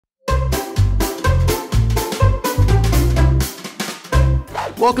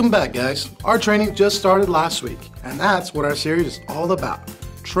Welcome back, guys. Our training just started last week, and that's what our series is all about,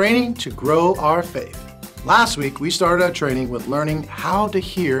 training to grow our faith. Last week, we started our training with learning how to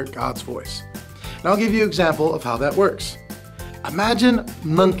hear God's voice. And I'll give you an example of how that works. Imagine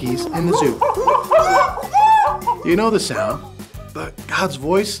monkeys in the zoo. You know the sound, but God's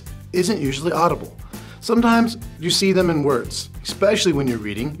voice isn't usually audible. Sometimes you see them in words, especially when you're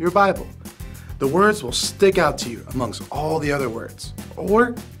reading your Bible. The words will stick out to you amongst all the other words.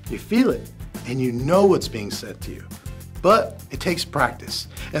 Or you feel it and you know what's being said to you. But it takes practice.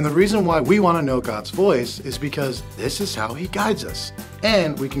 And the reason why we want to know God's voice is because this is how He guides us.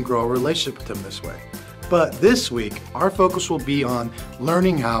 And we can grow a relationship with Him this way. But this week, our focus will be on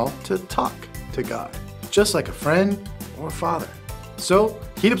learning how to talk to God, just like a friend or a father. So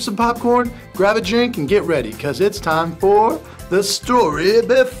heat up some popcorn, grab a drink, and get ready, because it's time for the story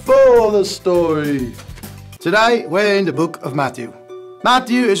before the story. Today, we're in the book of Matthew.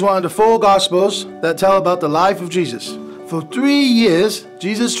 Matthew is one of the 4 Gospels that tell about the life of Jesus. For 3 years,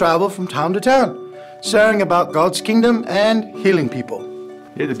 Jesus traveled from town to town, sharing about God's kingdom and healing people.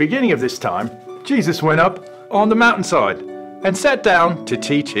 At the beginning of this time, Jesus went up on the mountainside and sat down to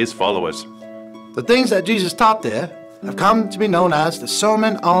teach His followers. The things that Jesus taught there have come to be known as the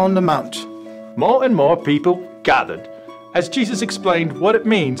Sermon on the Mount. More and more people gathered as Jesus explained what it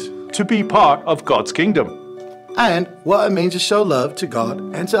means to be part of God's kingdom. And what it means to show love to God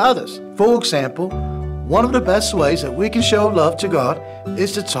and to others. For example, one of the best ways that we can show love to God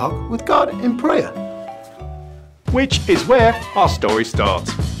is to talk with God in prayer. Which is where our story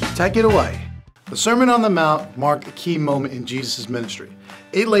starts. Take it away. The Sermon on the Mount marked a key moment in Jesus' ministry.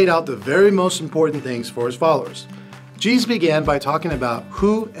 It laid out the very most important things for His followers. Jesus began by talking about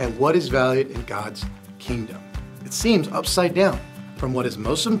who and what is valued in God's kingdom. It seems upside down from what is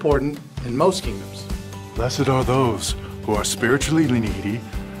most important in most kingdoms. Blessed are those who are spiritually needy.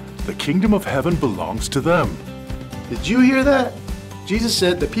 The kingdom of heaven belongs to them. Did you hear that? Jesus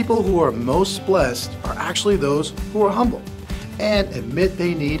said the people who are most blessed are actually those who are humble and admit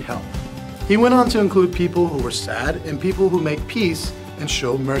they need help. He went on to include people who were sad and people who make peace and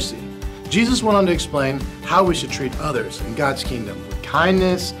show mercy. Jesus went on to explain how we should treat others in God's kingdom with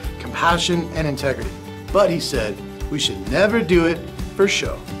kindness, compassion, and integrity. But He said we should never do it for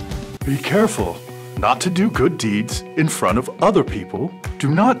show. Be careful not to do good deeds in front of other people.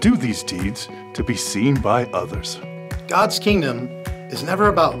 Do not do these deeds to be seen by others. God's kingdom is never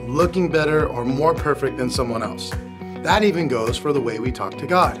about looking better or more perfect than someone else. That even goes for the way we talk to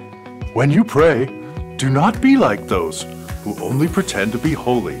God. When you pray, do not be like those who only pretend to be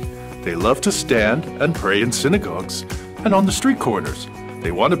holy. They love to stand and pray in synagogues and on the street corners.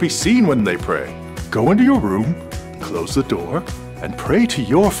 They want to be seen when they pray. Go into your room, close the door, and pray to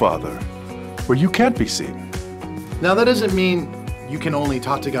your Father, where you can't be seen. Now that doesn't mean you can only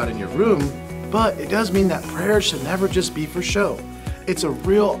talk to God in your room, but it does mean that prayer should never just be for show. It's a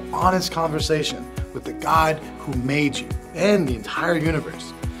real, honest conversation with the God who made you and the entire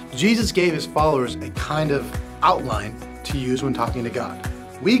universe. Jesus gave His followers a kind of outline to use when talking to God.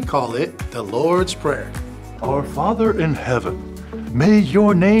 We call it the Lord's Prayer. Our Father in heaven, may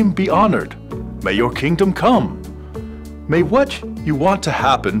your name be honored. May your kingdom come. May what you want to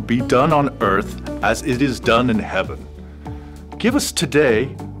happen be done on earth as it is done in heaven. Give us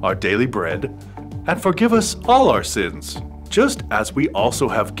today our daily bread, and forgive us all our sins, just as we also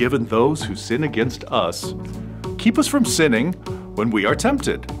have given those who sin against us. Keep us from sinning when we are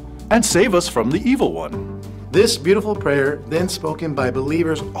tempted, and save us from the evil one. This beautiful prayer, then spoken by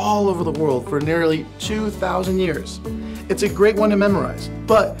believers all over the world for nearly 2,000 years. It's a great one to memorize,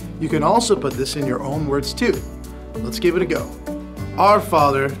 but you can also put this in your own words too. Let's give it a go. Our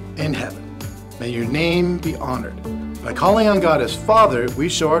Father in heaven, may your name be honored. By calling on God as Father, we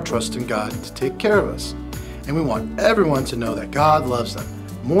show our trust in God to take care of us. And we want everyone to know that God loves them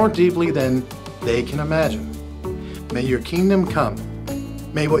more deeply than they can imagine. May your kingdom come.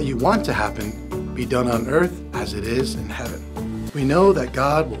 May what you want to happen be done on earth as it is in heaven. We know that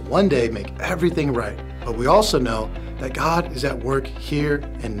God will one day make everything right, but we also know that God is at work here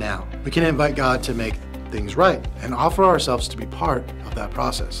and now. We can invite God to make things right and offer ourselves to be part of that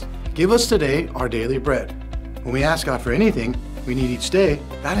process. Give us today our daily bread. When we ask God for anything we need each day,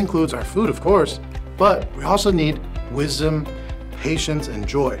 that includes our food, of course, but we also need wisdom, patience, and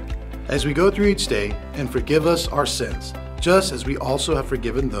joy as we go through each day, and forgive us our sins, just as we also have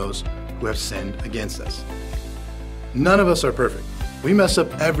forgiven those who have sinned against us. None of us are perfect. We mess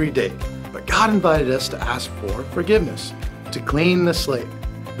up every day, but God invited us to ask for forgiveness, to clean the slate.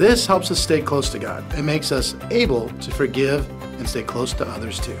 This helps us stay close to God and makes us able to forgive and stay close to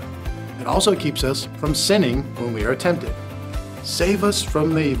others too. It also keeps us from sinning when we are tempted. save us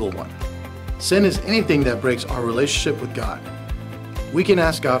from the evil one. Sin is anything that breaks our relationship with God. We can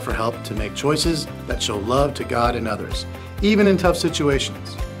ask God for help to make choices that show love to God and others, even in tough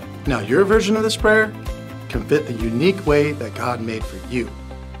situations. Now, your version of this prayer can fit the unique way that God made for you.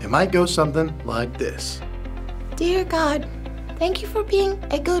 It might go something like this. Dear God, thank you for being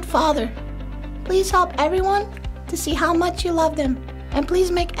a good father. Please help everyone to see how much you love them, and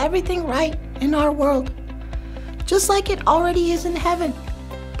please make everything right in our world, just like it already is in heaven.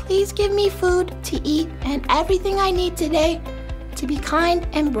 Please give me food to eat and everything I need today to be kind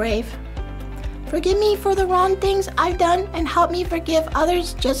and brave. Forgive me for the wrong things I've done and help me forgive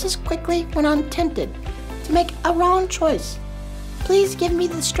others just as quickly when I'm tempted to make a wrong choice. Please give me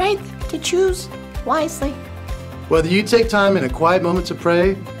the strength to choose wisely. Whether you take time in a quiet moment to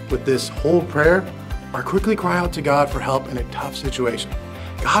pray with this whole prayer, or quickly cry out to God for help in a tough situation,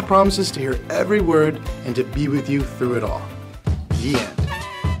 God promises to hear every word and to be with you through it all. The end.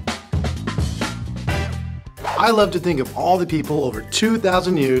 I love to think of all the people over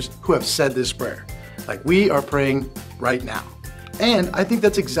 2,000 years who have said this prayer, like we are praying right now. And I think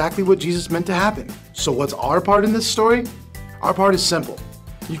that's exactly what Jesus meant to happen. So what's our part in this story? Our part is simple.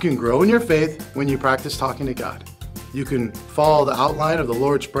 You can grow in your faith when you practice talking to God. You can follow the outline of the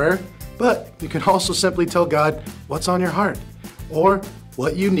Lord's Prayer, but you can also simply tell God what's on your heart or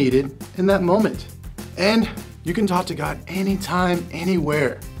what you needed in that moment. And you can talk to God anytime,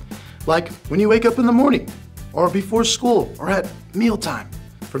 anywhere. Like when you wake up in the morning, or before school, or at mealtime.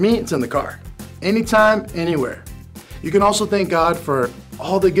 For me, it's in the car. Anytime, anywhere. You can also thank God for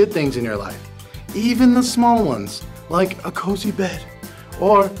all the good things in your life, even the small ones, like a cozy bed,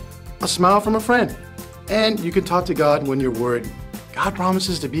 or a smile from a friend. And you can talk to God when you're worried. God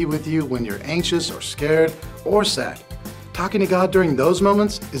promises to be with you when you're anxious or scared or sad. Talking to God during those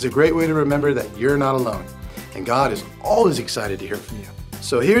moments is a great way to remember that you're not alone, and God is always excited to hear from you.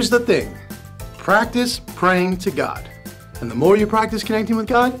 So here's the thing. Practice praying to God. And the more you practice connecting with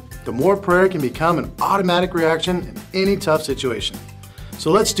God, the more prayer can become an automatic reaction in any tough situation. So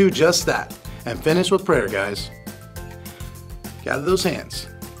let's do just that and finish with prayer, guys. Gather those hands.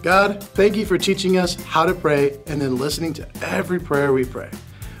 God, thank you for teaching us how to pray and then listening to every prayer we pray.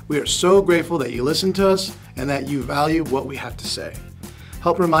 We are so grateful that you listen to us and that you value what we have to say.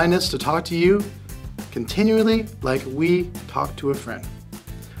 Help remind us to talk to you continually like we talk to a friend.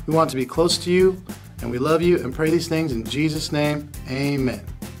 We want to be close to you, and we love you and pray these things in Jesus' name, amen.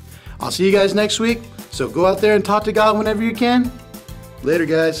 I'll see you guys next week, so go out there and talk to God whenever you can. Later,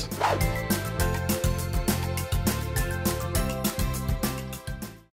 guys.